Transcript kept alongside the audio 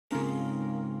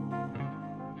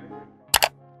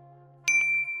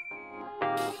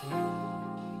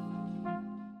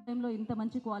టైంలో ఇంత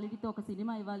మంచి క్వాలిటీతో ఒక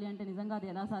సినిమా ఇవ్వాలి అంటే నిజంగా అది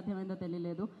ఎలా సాధ్యమైందో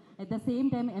తెలియలేదు. At the same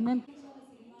time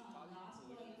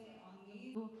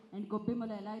and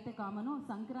గొబ్బెమ్మలు ఎలా అయితే కామనో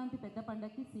సంక్రాంతి పెద్ద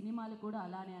పండగకి సినిమాలు కూడా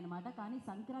అలానే అనమాట. కానీ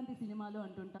సంక్రాంతి సినిమాలు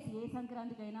అంటుంటాం. ఏ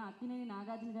సంక్రాంతికైనా అక్కినేని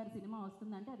నాగార్జున గారి సినిమా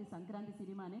వస్తుందంటే అది సంక్రాంతి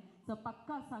సినిమానే. సో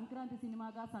పక్కా సంక్రాంతి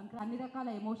సినిమాగా అన్ని రకాల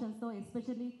ఎమోషన్స్తో,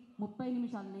 ఎస్పెషల్లీ 30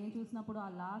 నిమిషాలు నేను చూసినప్పుడు ఆ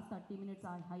లాస్ట్ 30 మినిట్స్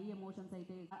ఆ హై ఎమోషన్స్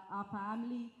అయితే, ఆ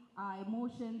ఫ్యామిలీ, ఆ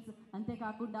ఎమోషన్స్,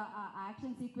 అంతేకాకుండా ఆ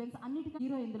యాక్షన్ సీక్వెన్స్ అన్నిటికీ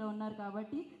హీరో ఇందులో ఉన్నారు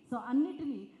కాబట్టి సో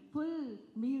అన్నిటినీ ఫుల్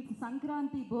మీల్స్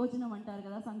సంక్రాంతి భోజనం అంటారు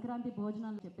కదా, సంక్రాంతి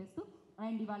భోజనాలు చెప్పేస్తూ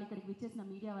అండ్ ఇవాళ ఇక్కడికి విచ్చేసిన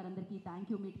మీడియా వారందరికీ థ్యాంక్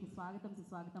యూ. మీటికి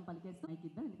స్వాగతం పలికేస్తూ మైక్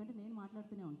ఇద్దాం, ఎందుకంటే నేను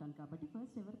మాట్లాడుతూనే ఉంటాను కాబట్టి.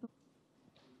 ఫస్ట్ ఎవరితో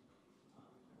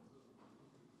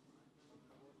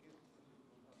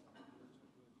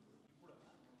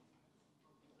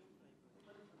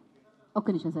ఒక్క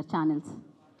నిమిషం సార్, ఛానల్స్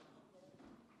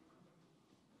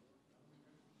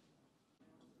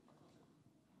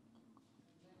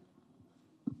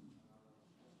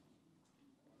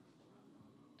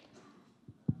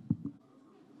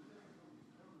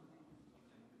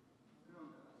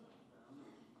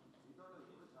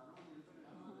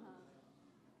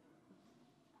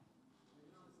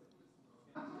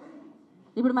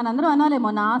ఇప్పుడు మనందరం అనాలేమో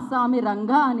నా స్వామి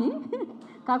రంగా అని,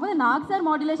 కాకపోతే నాకు సార్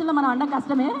మోడ్యులేషన్లో మనం అనడం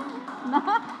కష్టమే.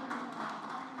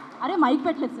 అరే మైక్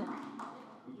పెట్టలేదు సార్.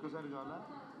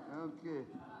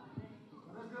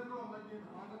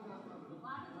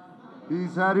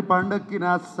 ఈసారి పండక్కి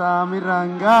నా స్వామి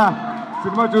రంగా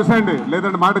సినిమా చూసండి,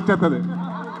 లేదంటే మాట వచ్చేస్తుంది.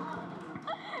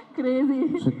 Crazy.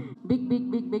 Big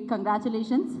big big big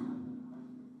congratulations.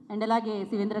 And అలాగే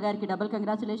శివేంద్ర గారికి డబుల్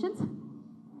కంగ్రాచులేషన్స్.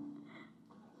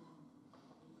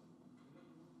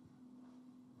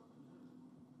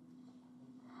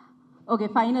 ఓకే,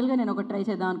 ఫైనల్గా నేను ఒకటి ట్రై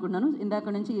చేద్దాం అనుకుంటున్నాను. ఇందాక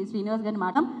నుంచి శ్రీనివాస్ గారిని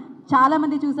మాట చాలా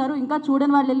మంది చూసారు, ఇంకా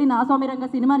చూడని వాళ్ళు వెళ్ళి నా స్వామి రంగ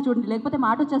సినిమాని చూడండి, లేకపోతే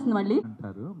మాట వచ్చేస్తుంది మళ్ళీ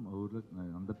అంటారు. మా ఊర్లో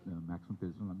అందరు మ్యాక్సిమం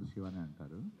తెలిసిన అందరూ శివాని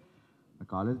అంటారు.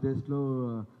 కాలేజ్ డేస్లో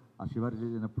ఆ శివారి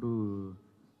చేసినప్పుడు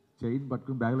చైన్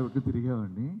పట్టుకుని బ్యాగ్లో పట్టుకుని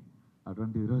తిరిగేవాడిని.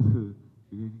 అటువంటి ఈరోజు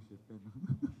ఇదేంటి చెప్పాను,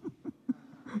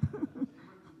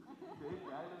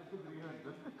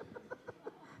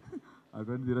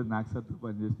 అటువంటి ఈరోజు నాకు సార్తో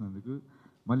పనిచేసినందుకు,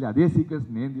 మళ్ళీ అదే సీక్వెన్స్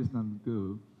నేను తీసినందుకు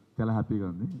చాలా హ్యాపీగా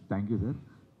ఉంది. Thank you sir,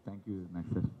 thank you నాకు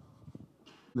సార్.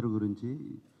 అందరి గురించి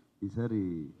ఈసారి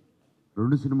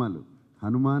 2 సినిమాలు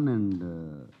హనుమాన్ అండ్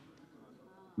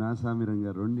నా స్వామి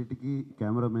రంగా రెండింటికి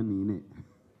కెమెరామెన్ ఈయనే.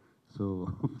 సో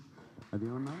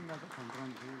అదేమన్నా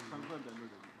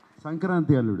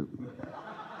సంక్రాంతి అల్లుడు.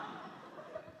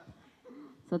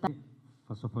 సో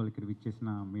ఫస్ట్ ఆఫ్ ఆల్ ఇక్కడ విచ్చేసిన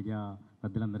మీడియా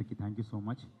పెద్దలందరికీ థ్యాంక్ యూ సో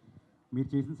మచ్. మీరు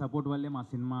చేసిన సపోర్ట్ వల్లే మా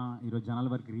సినిమా ఈరోజు జనాల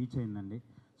వరకు రీచ్ అయిందండి.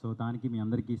 సో దానికి మీ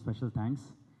అందరికీ స్పెషల్ థ్యాంక్స్.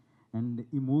 అండ్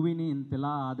ఈ మూవీని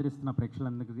ఇంతలా ఆదరిస్తున్న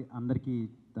అందరికీ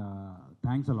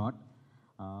థ్యాంక్స్ అలాట్.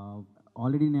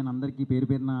 ఆల్రెడీ నేను అందరికీ పేరు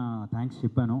పేరున థ్యాంక్స్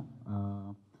చెప్పాను.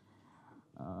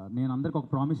 నేను అందరికి ఒక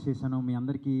ప్రామిస్ చేశాను, మీ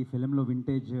అందరికీ ఫిలింలో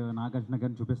వింటేజ్ నాగార్జున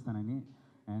గారిని చూపిస్తానని.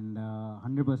 అండ్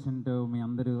 100% మీ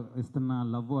అందరూ ఇస్తున్న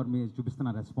లవ్ ఆర్ మీరు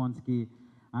చూపిస్తున్న రెస్పాన్స్కి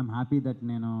ఐఎమ్ హ్యాపీ దట్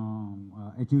నేను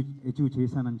అచీవ్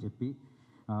చేశానని చెప్పి.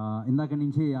 ఇందాక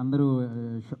నుంచి అందరూ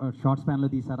షార్ట్ స్పాన్లో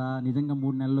తీసారా, నిజంగా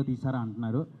 3 నెలల్లో తీసారా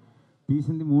అంటున్నారు.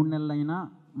 తీసింది 3 నెలలైనా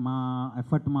మా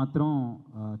ఎఫర్ట్ మాత్రం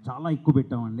చాలా ఎక్కువ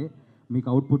పెట్టామండి. మీకు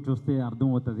అవుట్పుట్ చూస్తే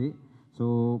అర్థమవుతుంది. సో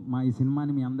మా ఈ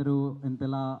సినిమాని మీ అందరూ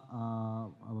ఎంతలా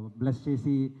బ్లెస్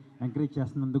చేసి ఎంకరేజ్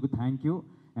చేస్తున్నందుకు thank you.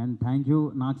 And thank you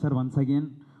Nag sir once again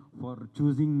for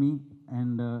choosing me.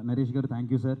 And Naresh గారు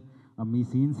థ్యాంక్ యూ సార్. మీ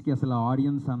సీన్స్కి అసలు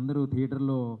ఆడియన్స్ అందరూ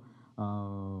థియేటర్లో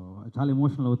చాలా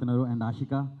ఎమోషనల్ అవుతున్నారు. And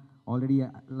Ashika already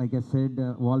like I said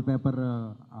wallpaper,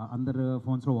 అందరు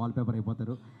ఫోన్స్లో వాల్పేపర్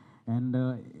అయిపోతారు. అండ్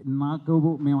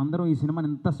మేమందరం ఈ సినిమాని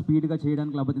ఇంత స్పీడ్గా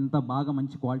చేయడానికి, లేకపోతే ఇంత బాగా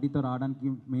మంచి క్వాలిటీతో రావడానికి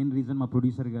మెయిన్ రీజన్ మా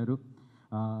ప్రొడ్యూసర్ గారు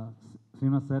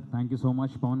Srinivas sir, thank you so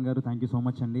much. Pawan గారు థ్యాంక్ యూ సో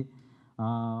మచ్ అండి.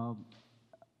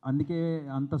 అందుకే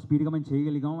అంత స్పీడ్గా మేము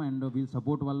చేయగలిగాం. అండ్ వీళ్ళ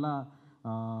సపోర్ట్ వల్ల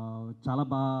చాలా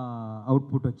బాగా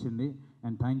అవుట్పుట్ వచ్చింది.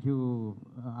 And thank you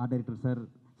art director sir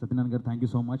Satyanarayana గారు, thank you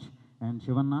so much. And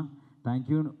Shivanna thank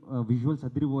you. Visuals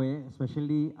అదిరిపోయాయి.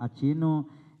 Especially ఆ చైన్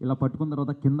ఇలా పట్టుకున్న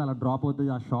తర్వాత కింద అలా డ్రాప్ అవుతుంది,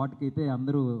 ఆ షార్ట్కి అయితే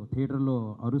అందరూ థియేటర్లో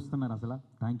అరుస్తున్నారు అసలు.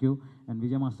 Thank you. And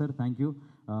Vijay master thank you.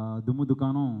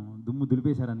 దుమ్ము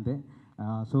దులిపేశారు అంతే.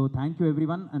 So thank you every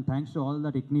one. And thanks to all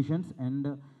the technicians. And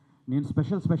నేను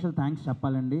స్పెషల్ థ్యాంక్స్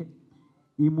చెప్పాలండి.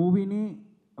 ఈ మూవీని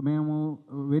మేము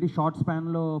వెరీ షార్ట్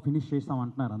స్పాన్లో ఫినిష్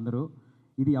చేస్తామంటున్నారు అందరూ.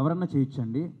 ఇది ఎవరన్నా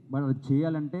చేయొచ్చండి, బట్ అది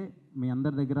చేయాలంటే మీ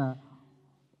అందరి దగ్గర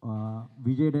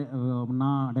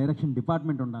నా డైరెక్షన్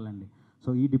డిపార్ట్మెంట్ ఉండాలండి. సో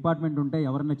ఈ డిపార్ట్మెంట్ ఉంటే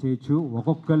ఎవరన్నా చేయొచ్చు.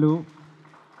 ఒక్కొక్కరు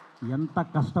ఎంత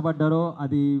కష్టపడ్డారో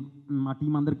అది మా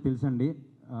టీం అందరికి తెలుసండి.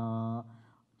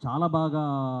 చాలా బాగా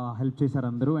హెల్ప్ చేశారు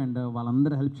అందరూ. అండ్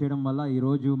వాళ్ళందరూ హెల్ప్ చేయడం వల్ల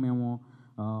ఈరోజు మేము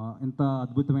ఇంత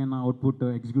అద్భుతమైన output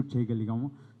execute చేయగలిగాము.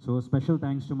 So special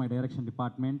thanks to my direction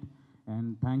department and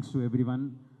thanks to every one.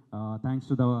 Thanks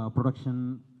to the production,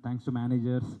 thanks to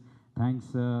managers,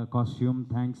 thanks costume,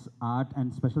 thanks art,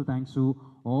 and special thanks to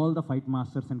all the fight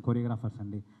masters and choreographers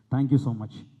అండి. Thank you so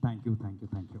much. Thank you.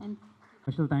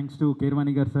 Special thanks to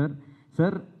Keeravani గారు sir.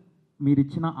 Sir, మీరు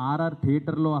ఇచ్చిన RR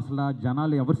థియేటర్లో అసలు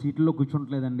జనాలు ఎవరు సీట్లలో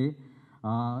కూర్చోట్లేదండి.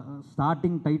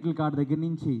 Starting title card దగ్గర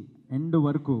నుంచి ఎండ్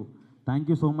వరకు. Thank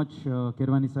you so much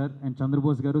Keeravani sir. And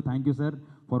Chandrabose గారు, thank you sir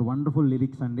for wonderful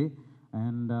lyrics అండి.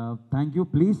 And thank you.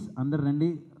 ప్లీజ్ అందరు రండి.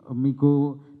 మీకు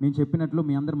నేను చెప్పినట్లు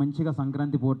మీ అందరు మంచిగా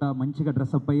సంక్రాంతి పూట మంచిగా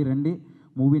డ్రెస్అప్ అయ్యి రండి,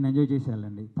 మూవీని ఎంజాయ్ చేసి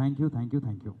వెళ్ళండి. Thank you.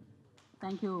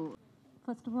 Thank you.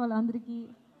 First of all అందరికీ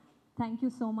thank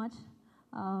you so much.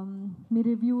 Me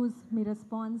reviews, me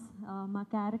response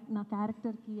నా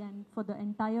క్యారెక్టర్కి and for the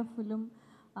entire film,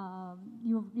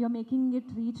 you're making it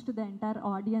reach to the entire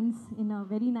audience in a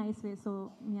very nice way. So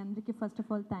మీ అందరికీ first of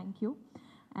all thank you.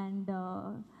 And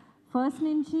first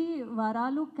నుంచి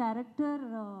వరాలు character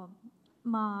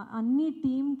మా అన్ని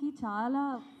టీమ్కి చాలా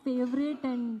favourite.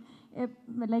 And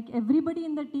like everybody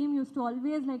in the team use to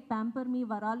always like pamper మీ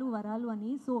వరాలు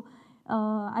అని. So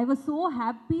I was so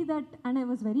happy that, and I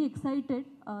was very excited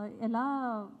ఎలా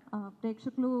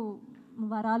ప్రేక్షకులు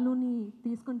వరాలుని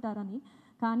తీసుకుంటారని.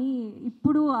 కానీ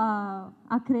ఇప్పుడు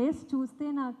ఆ క్రేజ్ చూస్తే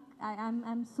నాకు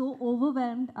ఐఎమ్ సో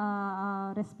ఓవర్వెల్మ్డ్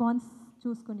రెస్పాన్స్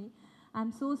చూసుకుని.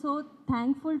 I'm so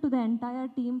thankful to the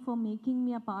entire team for making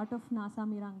me a part of NASA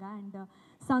మిరంగా. And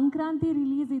Sankranti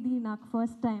release ఇది నాకు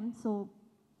ఫస్ట్ టైం. సో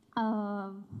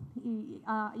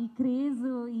ఈ క్రేజ్,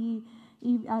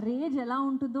 ఈ రేజ్ ఎలా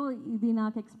ఉంటుందో ఇది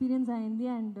నాకు ఎక్స్పీరియన్స్ అయింది.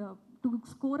 And to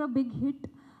score a big hit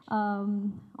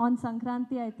on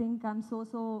Sankranti, I think I'm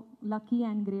so lucky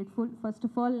and grateful. First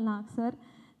of all, Nag sir,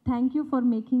 thank you for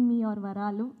making me your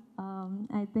Varalu.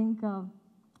 I think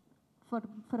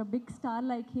for a big star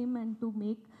like him and to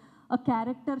make a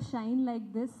character shine like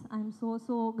this, I'm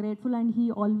so grateful. And he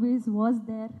always was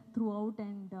there throughout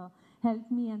and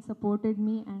helped me and supported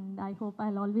me, and I hope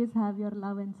I'll always have your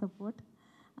love and support.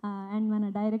 And మన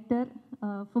director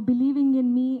for believing in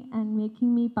me and making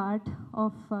me part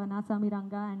of Nasa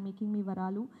Miranga and making me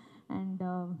Varalu. And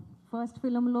first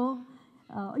filmలో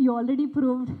you already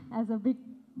proved as a big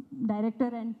director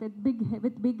and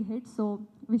with big hits. So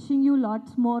wishing you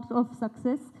lots more of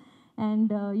success. And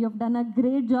you have done a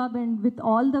great job, and with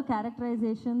all the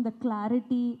characterization, the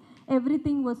clarity,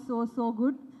 everything was so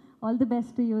good. All the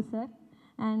best to you, sir.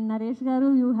 And Naresh garu,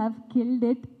 you have killed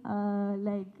it.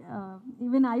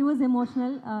 Even I was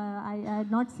emotional. I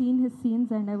had not seen his scenes,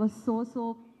 and I was so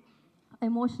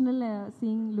emotional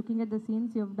looking at the scenes.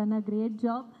 You have done a great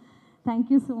job. Thank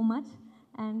you so much.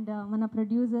 And mana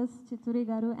producers Chituri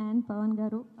garu and Pawan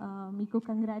garu, meeku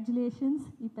congratulations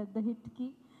ee pedda hit ki.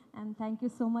 And thank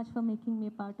you so much for making me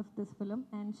a part of this film.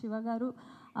 And Shiva garu,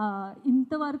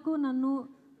 intavaraku nannu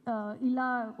ఇలా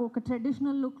ఒక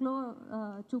traditional లుక్లో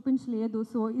చూపించలేదు.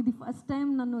 So ఇది first time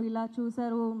నన్ను ఇలా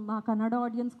చూశారు. మా Kannada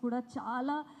audience కూడా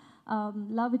చాలా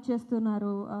లవ్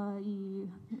ఇచ్చేస్తున్నారు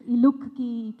ఈ లుక్కి,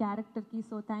 ఈ క్యారెక్టర్కి.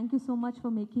 So thank you so much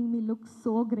for making me look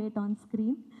so great on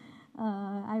screen.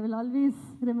 I will always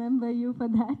remember you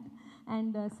for that.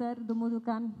 And sir దుమ్ము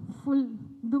దుకాన్ ఫుల్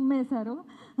దుమ్మేశారు.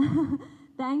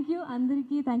 థ్యాంక్ యూ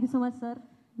అందరికీ. Thank you so much sir.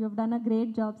 You have done a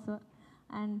great job sir.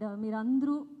 And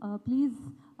మీరందరూ please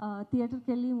థియేటర్కి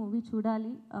వెళ్ళి movie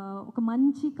చూడాలి. ఒక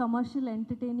మంచి commercial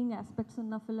entertaining aspects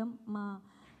ఉన్న ఫిలిం, మా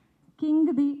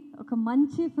కింగ్ది ఒక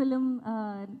మంచి ఫిలిం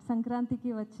సంక్రాంతికి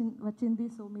వచ్చింది.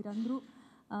 సో మీరందరూ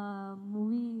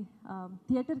మూవీ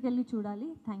థియేటర్కి వెళ్ళి చూడాలి.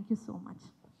 Thank you so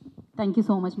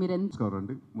much. మీరు నమస్కారం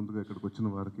అండి. ముందుగా ఇక్కడికి వచ్చిన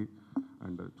వారికి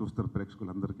అండ్ చూస్తున్న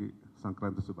ప్రేక్షకులందరికీ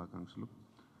సంక్రాంతి శుభాకాంక్షలు.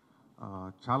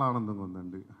 చాలా ఆనందంగా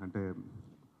ఉందండి. అంటే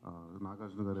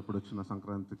నాగార్జున గారు ఎప్పుడు వచ్చిన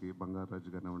సంక్రాంతికి బంగారు రాజు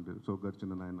కానివ్వండి,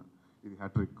 సోగ్గారు నాయన, ఇది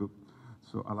హ్యాట్రిక్.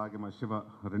 సో అలాగే మా శివ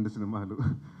 2 సినిమాలు,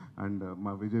 అండ్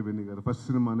మా విజయ్ బెన్నీ గారు ఫస్ట్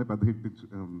సినిమానే పెద్ద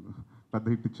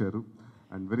హిట్ ఇచ్చారు.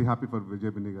 And very happy for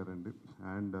Vijay Benny గారు అండి.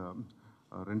 అండ్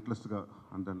రెంట్లెస్గా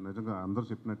అంటే నిజంగా అందరూ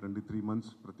చెప్పినట్టండి 3 months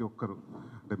ప్రతి ఒక్కరు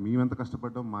అంటే మేమెంత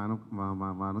కష్టపడ్డాం, మా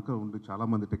వెనక ఉండి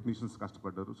చాలామంది టెక్నీషియన్స్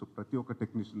కష్టపడ్డారు. సో ప్రతి ఒక్క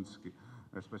టెక్నీషియన్స్కి,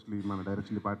 ఎస్పెషలీ మన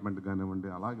డైరెక్షన్ డిపార్ట్మెంట్ కానివ్వండి,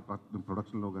 అలాగే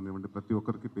ప్రొడక్షన్లో కానివ్వండి, ప్రతి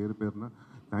ఒక్కరికి పేరున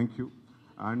థ్యాంక్ యూ.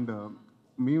 అండ్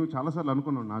మేము చాలాసార్లు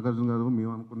అనుకున్నాం, నాగార్జున గారు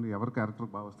మేము అనుకున్నాం ఎవరి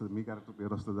క్యారెక్టర్ బాగా వస్తుంది, మీ క్యారెక్టర్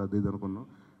పేరు వస్తుంది అది ఇది అనుకున్నాం.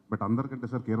 బట్ అందరికంటే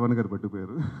సార్ కీరవాణి గారు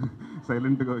పట్టిపోయారు.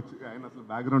 సైలెంట్గా వచ్చి ఆయన అసలు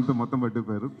బ్యాక్గ్రౌండ్తో మొత్తం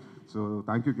పట్టిపోయారు. సో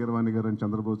థ్యాంక్ యూ కీరవాణి గారు అండ్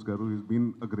చంద్రబోస్ గారు. Is been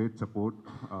a great support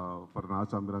for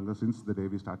NASA మిరంగా since the day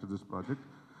we started this project.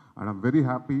 And I'm very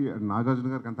happy. And Nagarjuna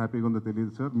గారికి ఎంత హ్యాపీగా ఉందో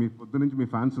తెలియదు సార్. మీ పొద్దు నుంచి మీ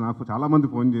ఫ్యాన్స్ నాకు చాలామంది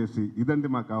ఫోన్ చేసి ఇదండి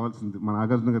మాకు కావాల్సింది, మా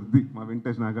నాగార్జున గారిది, మా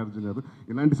వెంకటేష్ నాగార్జున గారు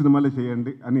ఇలాంటి సినిమాలే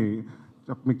చేయండి అని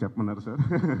మీకు చెప్పమన్నారు సార్.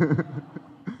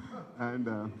 అండ్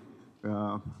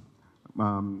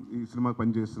ఈ సినిమాకి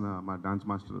పనిచేసిన మా డాన్స్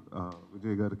మాస్టర్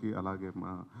విజయ్ గారికి, అలాగే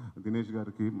మా దినేష్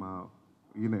గారికి, మా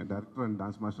ఈయన డైరెక్టర్ అండ్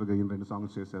డాన్స్ మాస్టర్గా ఈయన 2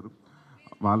 సాంగ్స్ చేశారు,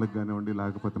 వాళ్ళకి కానివ్వండి,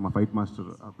 లేకపోతే మా ఫైట్ మాస్టర్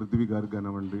పృథ్వీ గారికి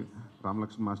కానివ్వండి,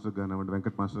 రామలక్ష్మణ్ మాస్టర్కి కానివ్వండి,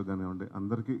 వెంకట్ మాస్టర్ కానివ్వండి,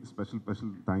 అందరికీ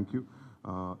special thank you.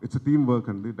 It's team work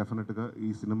అండి. డెఫినెట్గా ఈ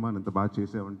సినిమాని ఇంత బాగా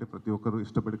చేసామంటే ప్రతి ఒక్కరు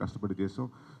ఇష్టపడి కష్టపడి చేసాం.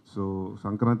 సో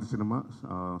సంక్రాంతి సినిమా,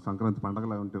 సంక్రాంతి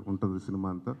పండగలా ఉంటుంది సినిమా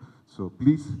అంతా. సో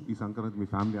ప్లీజ్ ఈ సంక్రాంతి మీ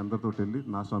ఫ్యామిలీ అందరితో వెళ్ళి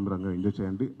నా స్వామిరంగా ఎంజాయ్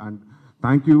చేయండి. అండ్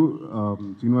థ్యాంక్ యూ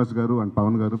శ్రీనివాస్ గారు అండ్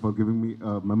పవన్ గారు for giving me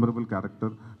memorable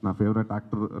character. నా ఫేవరెట్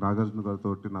యాక్టర్ నాగార్జున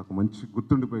గారితో నాకు మంచి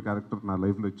గుర్తుండిపోయే క్యారెక్టర్ నా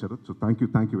లైఫ్లో ఇచ్చారు. So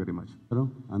thank you very much.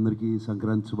 అందరికీ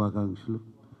సంక్రాంతి శుభాకాంక్షలు.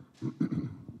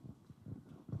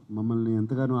 మమ్మల్ని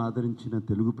ఎంతగానో ఆదరించిన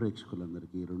తెలుగు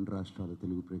ప్రేక్షకులందరికీ, 2 రాష్ట్రాల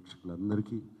తెలుగు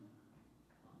ప్రేక్షకులందరికీ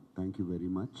thank you very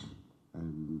much.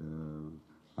 And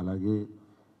అలాగే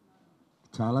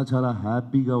చాలా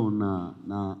హ్యాపీగా ఉన్న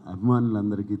నా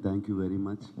అభిమానులందరికీ థ్యాంక్ యూ వెరీ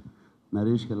మచ్.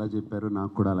 నరేష్కి ఎలా చెప్పారో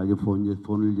నాకు కూడా అలాగే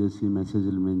ఫోన్లు చేసి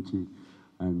మెసేజ్లు menచి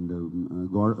అండ్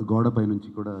గోడపై నుంచి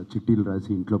కూడా చిట్టీలు రాసి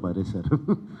ఇంట్లో పారేశారు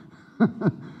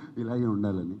ఇలాగే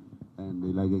ఉండాలని, అండ్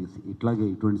ఇట్లాగే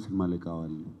ఇటువంటి సినిమాలే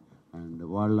కావాలని. అండ్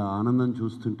వాళ్ళ ఆనందం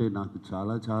చూస్తుంటే నాకు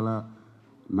చాలా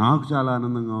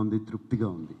ఆనందంగా ఉంది, తృప్తిగా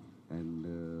ఉంది. అండ్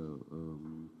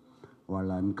వాళ్ళ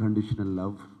అన్కండిషనల్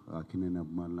లవ్, అక్కినేని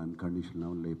అభిమానుల అన్కండిషనల్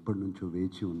లవ్లో ఎప్పటి నుంచో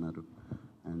వేచి ఉన్నారు.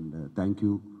 And thank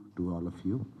you to all of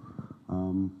you.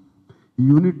 ఈ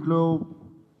యూనిట్లో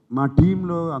మా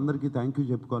టీంలో అందరికీ థ్యాంక్ యూ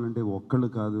చెప్పుకోవాలంటే ఒక్కళ్ళు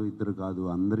కాదు, ఇద్దరు కాదు,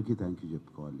 అందరికీ థ్యాంక్ యూ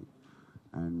చెప్పుకోవాలి.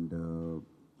 అండ్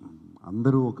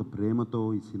అందరూ ఒక ప్రేమతో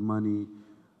ఈ సినిమాని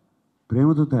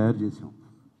తయారు చేసాం.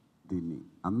 దీన్ని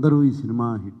అందరూ ఈ సినిమా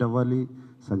హిట్ అవ్వాలి,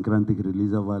 సంక్రాంతికి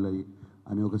రిలీజ్ అవ్వాలి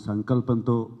అని ఒక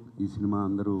సంకల్పంతో ఈ సినిమా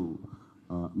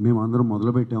మేమందరం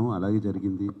మొదలుపెట్టాము. అలాగే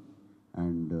జరిగింది.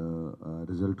 అండ్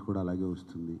రిజల్ట్ కూడా అలాగే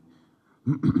వస్తుంది.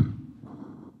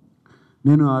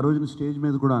 నేను ఆ రోజున స్టేజ్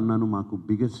మీద కూడా అన్నాను, మాకు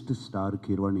బిగ్గెస్ట్ స్టార్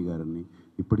కీరవాణి గారని.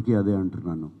 ఇప్పటికీ అదే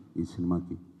అంటున్నాను. ఈ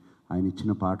సినిమాకి ఆయన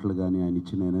ఇచ్చిన పాటలు కానీ, ఆయన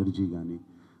ఇచ్చిన ఎనర్జీ కానీ,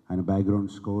 ఆయన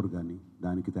బ్యాక్గ్రౌండ్ స్కోర్ కానీ,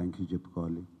 దానికి థ్యాంక్ యూ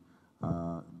చెప్పుకోవాలి.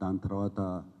 దాని తర్వాత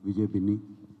విజయ్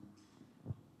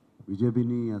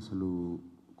బిన్ని అసలు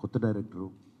కొత్త డైరెక్టరు,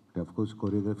 అఫ్కోర్స్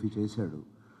కొరియోగ్రఫీ చేశాడు.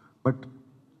 బట్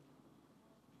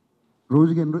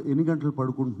రోజుకి ఎన్ని గంటలు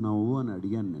పడుకుంటున్నావు అని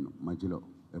అడిగాను నేను మధ్యలో.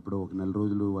 ఎప్పుడో ఒక 4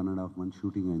 రోజులు 1.5 months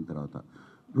షూటింగ్ అయిన తర్వాత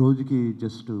రోజుకి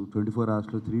just 24 hours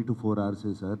 3 to 4 hours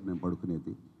sir నేను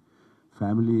పడుకునేది.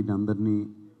 ఫ్యామిలీని అందరినీ,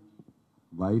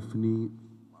 వైఫ్ని,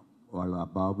 వాళ్ళ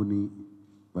బాబుని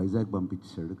వైజాగ్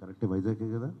పంపించాడు. కరెక్టే, వైజాగే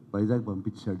కదా, వైజాగ్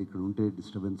పంపించాడు. ఇక్కడ ఉంటే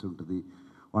డిస్టర్బెన్స్ ఉంటుంది,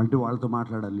 వాళ్ళతో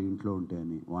మాట్లాడాలి ఇంట్లో ఉంటే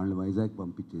అని వాళ్ళని వైజాగ్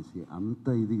పంపించేసి అంత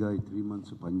ఇదిగా ఈ 3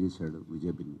 months పనిచేశాడు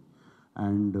Vijay Binny.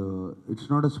 And it's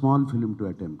not a small film to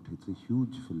attempt, it's a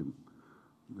huge film,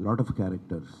 lot of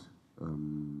characters.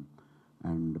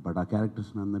 And but ఆ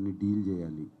క్యారెక్టర్స్ని అందరినీ డీల్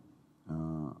చేయాలి.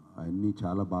 అవన్నీ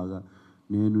చాలా బాగా,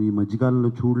 నేను ఈ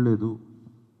మధ్యకాలంలో చూడలేదు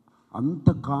అంత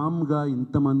కామ్గా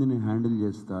ఇంతమందిని హ్యాండిల్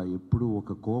చేస్తా. ఎప్పుడు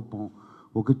ఒక కోపం,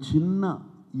 ఒక చిన్న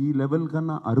ఈ లెవెల్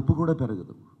కన్నా అరుపు కూడా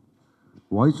పెరగదు,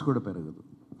 వాయిస్ కూడా పెరగదు.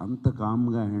 అంత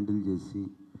కామ్గా హ్యాండిల్ చేసి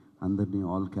అందరినీ,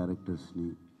 ఆల్ క్యారెక్టర్స్ని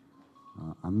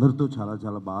అందరితో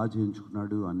చాలా బాగా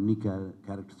చేయించుకున్నాడు. అన్ని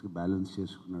క్యారెక్టర్స్కి బ్యాలెన్స్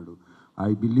చేసుకున్నాడు. I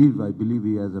believe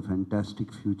he has a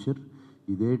fantastic future.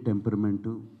 ఇదే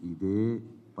టెంపర్మెంటు, ఇదే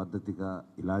పద్ధతిగా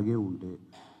ఇలాగే ఉంటే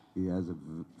he has a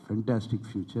fantastic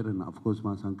future. And of course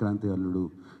మా సంక్రాంతి అల్లుడు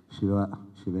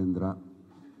శివేంద్ర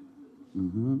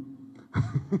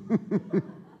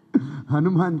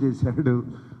హనుమాన్ చేశాడు.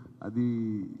 అది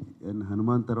అండ్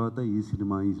హనుమాన్ తర్వాత ఈ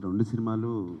 2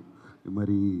 సినిమాలు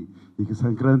మరి ఇక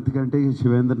సంక్రాంతి కంటే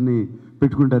శివేంద్రని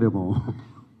పెట్టుకుంటారేమో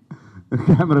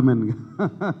కెమెరామెన్గా.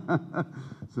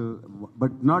 So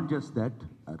but not just that,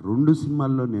 2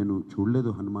 సినిమాల్లో నేను చూడలేదు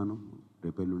హనుమాను.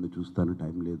 రేపెల్లుండి చూస్తాను,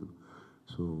 టైం లేదు,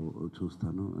 సో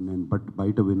చూస్తాను నేను. బట్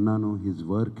బయట విన్నాను his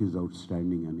work is out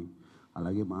standing అని.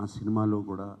 అలాగే మా సినిమాలో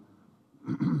కూడా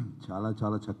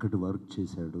చాలా చక్కటి వర్క్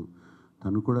చేశాడు.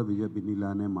 తను కూడా విజయ్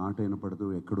బిన్నిలానే మాట వినపడదు,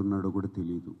 ఎక్కడున్నాడో కూడా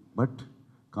తెలియదు, బట్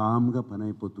కామ్గా పని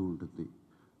అయిపోతూ ఉంటుంది.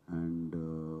 అండ్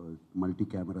మల్టీ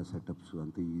కెమెరా సెటప్స్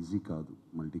అంత ఈజీ కాదు.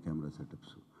 మల్టీ కెమెరా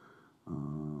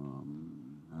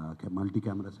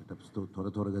సెటప్స్తో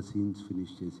త్వరగా సీన్స్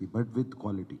ఫినిష్ చేసి, but with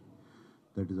quality,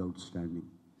 that is out standing.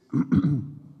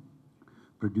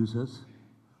 Producers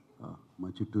మా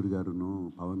చిట్టూరు గారును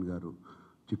పవన్ గారు.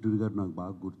 చిట్టూరు గారు నాకు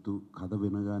బాగా గుర్తు, కథ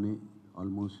వినగానే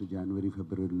ఆల్మోస్ట్ January,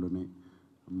 Februaryలోనే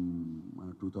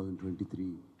 2023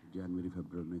 జనవరి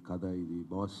ఫిబ్రవరి కథ ఇది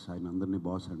బాస్, ఆయన అందరినీ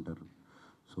బాస్ అంటారు.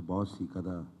 సో బాస్ ఈ కథ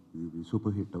ఇది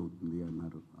సూపర్ హిట్ అవుతుంది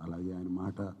అన్నారు. అలాగే ఆయన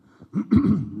మాట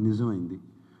నిజమైంది.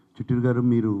 చిట్టూరు గారు,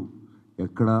 మీరు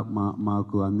ఎక్కడ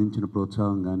మాకు అందించిన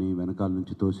ప్రోత్సాహం కానీ వెనకాల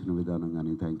నుంచి తోసిన విధానం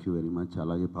కానీ థ్యాంక్ యూ వెరీ మచ్.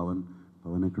 అలాగే పవన్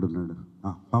ఎక్కడున్నాడు?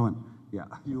 Pawan, yeah,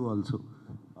 you also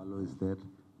always there.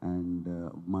 And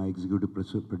మా executive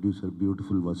producer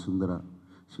beautiful Vasundhara,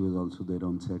 she was also there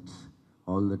on sets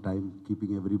all the time,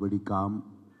 keeping everybody com,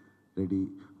 ready.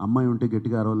 అమ్మాయి ఉంటే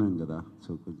గట్టిగా అరవలేం కదా,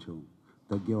 సో కొంచెం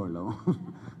తగ్గేవాళ్ళం.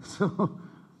 సో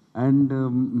అండ్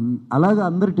అలాగే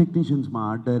అందరు టెక్నీషియన్స్, మా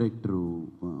art director,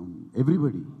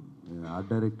 everybody, art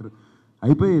director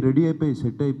అయిపోయి రెడీ అయిపోయి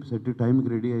సెట్ టైంకి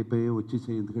రెడీ అయిపోయి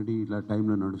వచ్చేసే, ఎందుకంటే ఇలా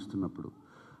టైంలో నడుస్తున్నప్పుడు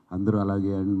అందరూ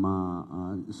అలాగే. అండ్ మా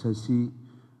శశి,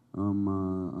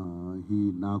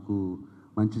 నాకు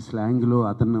మంచి స్లాంగ్లో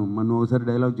అతను మనం ఒకసారి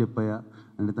డైలాగ్ చెప్పాయా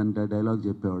అంటే తన డైలాగ్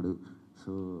చెప్పేవాడు.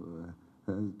 సో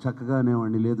చక్కగా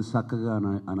అనేవాడిని, లేదు చక్కగా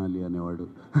అనాలి అనేవాడు.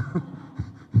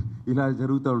 ఇలా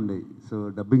జరుగుతూ ఉండేవి. సో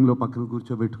డబ్బింగ్లో పక్కన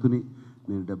కూర్చోబెట్టుకుని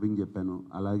నేను డబ్బింగ్ చెప్పాను.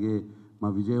 అలాగే మా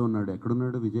విజయ్ ఉన్నాడు,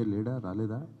 ఎక్కడున్నాడు? విజయ్ లేడా,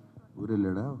 రాలేదా,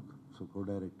 ఊరెళ్ళాడా? సో కో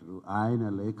డైరెక్టరు, ఆయన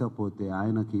లేకపోతే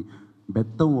ఆయనకి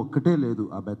బెత్తం ఒక్కటే లేదు,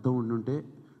 ఆ బెత్తం ఉండుంటే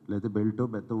లేదా బెల్టో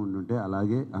బెత్తం ఉండుంటే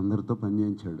అలాగే అందరితో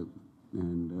పనిచేయించాడు.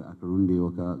 అండ్ అక్కడ ఉండి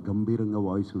ఒక గంభీరంగా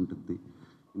వాయిస్ ఉంటుంది,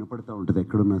 వినపడుతూ ఉంటుంది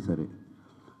ఎక్కడున్నా సరే.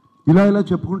 ఇలా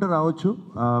చెప్పుకుంటూ రావచ్చు.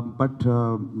 But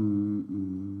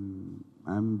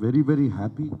I'm very very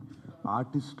happy.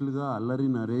 ఆర్టిస్టులుగా Allari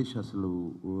Naresh, అసలు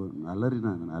అల్లరి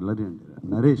అంటే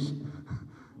Naresh,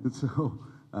 so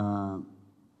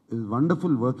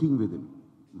wonderful working with him.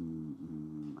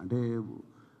 అంటే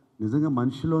నిజంగా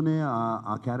మనిషిలోనే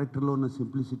ఆ క్యారెక్టర్లో ఉన్న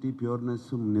సింప్లిసిటీ, ప్యూర్నెస్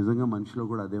నిజంగా మనిషిలో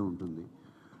కూడా అదే ఉంటుంది.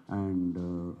 అండ్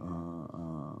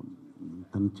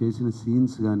తను చేసిన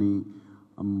సీన్స్ కానీ,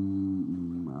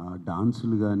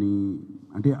 డాన్సులు కానీ,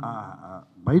 అంటే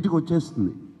బయటకు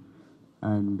వచ్చేస్తుంది.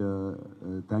 And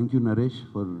thank you Naresh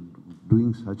for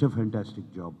doing such a fantastic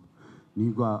job.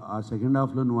 నీకు ఆ సెకండ్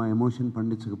హాఫ్లో నువ్వు ఆ ఎమోషన్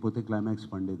పండించకపోతే క్లైమాక్స్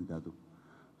పండేది కాదు.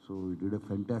 So you did a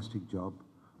fantastic job.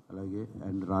 అలాగే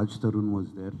and Raj Tarun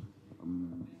was there.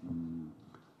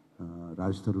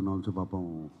 Raj Tarun also పాపం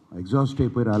ఎగ్జాస్ట్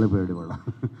అయిపోయి రాలేపోయాడు ఇవాళ.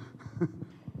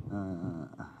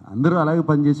 అందరూ అలాగే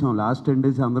పనిచేసాం. లాస్ట్ 10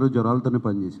 days అందరూ జ్వరాలతోనే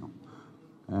పనిచేసాం.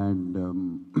 అండ్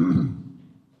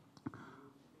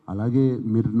అలాగే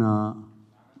మిర్నా,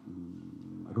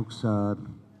 రుక్సార్,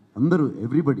 అందరూ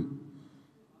ఎవ్రీబడి.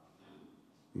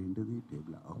 ఏంటిది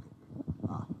టేబుల్? ఓకే,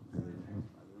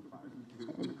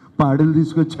 పాడలు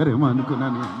తీసుకొచ్చారేమో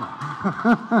అనుకున్నాను.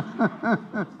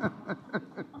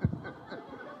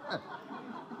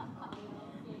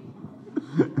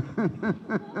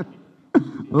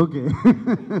 Okay,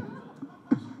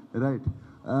 right.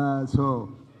 సో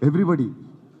ఎవ్రీబడి,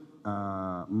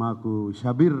 మాకు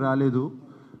షబీర్ రాలేదు,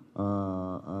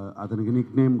 అతనికి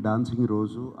నిక్ నేమ్ డాన్సింగ్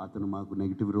రోజు. అతను మాకు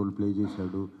నెగిటివ్ రోల్ ప్లే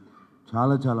చేశాడు,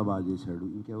 చాలా చాలా బాగా చేశాడు.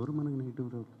 ఇంకెవరు మనకు నెగిటివ్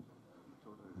రోల్?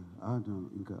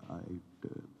 ఇంకా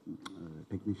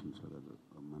టెక్నీషియన్స్ కాదు,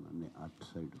 మన art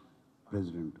side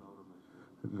president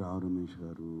Rao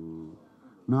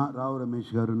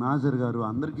Ramesh గారు, నాజర్ గారు,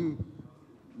 అందరికీ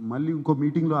మళ్ళీ ఇంకో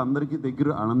మీటింగ్లో అందరికీ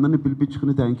అందరినీ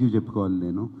పిలిపించుకుని థ్యాంక్ యూ చెప్పుకోవాలి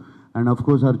నేను. అండ్ అఫ్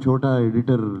కోర్స్ ఆ చోట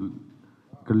ఎడిటర్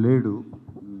ఇక్కడ లేడు.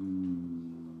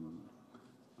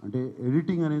 అంటే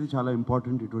ఎడిటింగ్ అనేది చాలా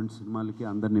ఇంపార్టెంట్ ఇటువంటి సినిమాలకి,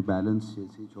 అందరినీ బ్యాలెన్స్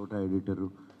చేసి చోట editor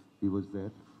he was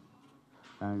there.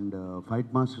 And fight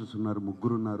masters ఉన్నారు,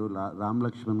 3 ఉన్నారు. రామ్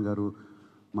లక్ష్మణ్ గారు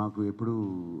మాకు ఎప్పుడు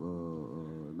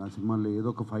నా సినిమాల్లో ఏదో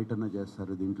ఒక ఫైట్ అన్నా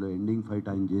చేస్తారు. దీంట్లో ఎండింగ్ ఫైట్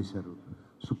ఆయన చేశారు,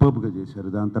 సూపర్బ్గా చేశారు.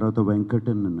 దాని తర్వాత వెంకట్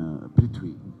అండ్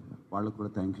పృథ్వీ, వాళ్ళకు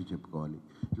కూడా థ్యాంక్ యూ చెప్పుకోవాలి.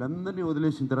 వీళ్ళందరినీ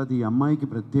వదిలేసిన తర్వాత ఈ అమ్మాయికి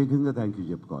ప్రత్యేకంగా థ్యాంక్ యూ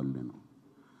చెప్పుకోవాలి నేను.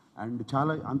 అండ్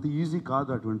చాలా అంత ఈజీ కాదు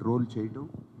అటువంటి రోల్ చేయటం.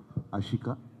 అషిక,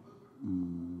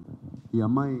 ఈ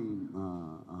అమ్మాయి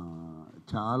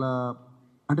చాలా,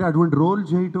 అంటే అటువంటి రోల్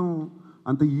చేయటం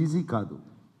అంత ఈజీ కాదు.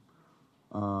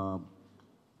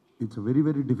 It's a very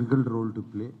very difficult role to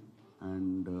play.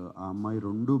 And ఆ అమ్మాయి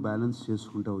 2 బ్యాలెన్స్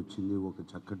చేసుకుంటూ వచ్చింది. ఒక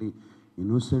చక్కటి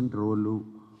ఇన్నోసెంట్ రోలు,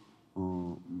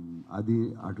 అది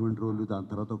అటువంటి రోలు, దాని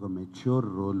తర్వాత ఒక మెచ్యూర్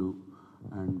రోలు.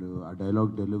 అండ్ ఆ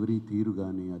డైలాగ్ డెలివరీ తీరు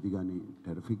కానీ అది కానీ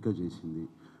టెరిఫిక్గా చేసింది.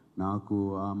 నాకు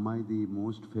ఆ అమ్మాయిది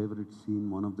most favourite scene,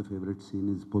 one of the favourite scene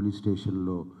is police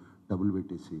స్టేషన్లో డబుల్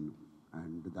పెట్టే సీన్.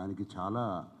 అండ్ దానికి చాలా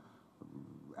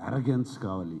అరగెన్స్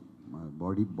కావాలి,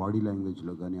 బాడీ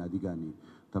లాంగ్వేజ్లో కానీ అది కానీ.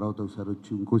 తర్వాత ఒకసారి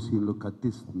వచ్చి ఇంకో సీన్లో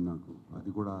కత్తిస్తుంది నాకు, అది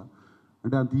కూడా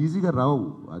అంటే అంత ఈజీగా రావు,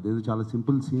 అదేదో చాలా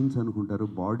సింపుల్ సీన్స్ అనుకుంటారు,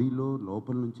 బాడీలో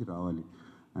లోపల నుంచి రావాలి.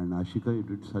 And Ashika, you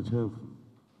did such a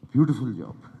beautiful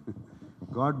job.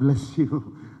 God bless you.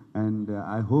 And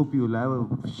I hope you have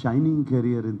a shining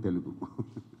career in Telugu.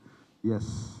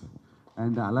 Yes.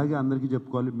 And అలాగే అందరికీ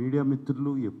చెప్పుకోవాలి, మీడియా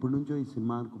మిత్రులు ఎప్పటి నుంచో ఈ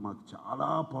సినిమాకు మాకు చాలా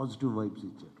పాజిటివ్ వైబ్స్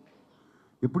ఇచ్చారు.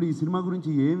 ఎప్పుడు ఈ సినిమా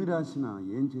గురించి ఏమి రాసినా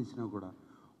ఏం చేసినా కూడా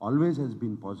always has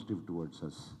been positive towards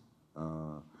us.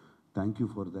 Thank you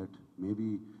for that. Maybe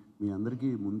మీ అందరికీ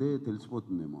ముందే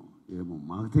తెలిసిపోతుందేమో, ఏమో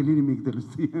మాకు తెలియని మీకు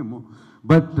తెలుస్తాయేమో,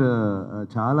 బట్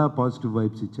చాలా పాజిటివ్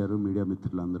వైబ్స్ ఇచ్చారు మీడియా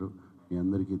మిత్రులందరూ. మీ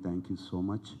అందరికీ థ్యాంక్ యూ సో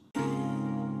మచ్.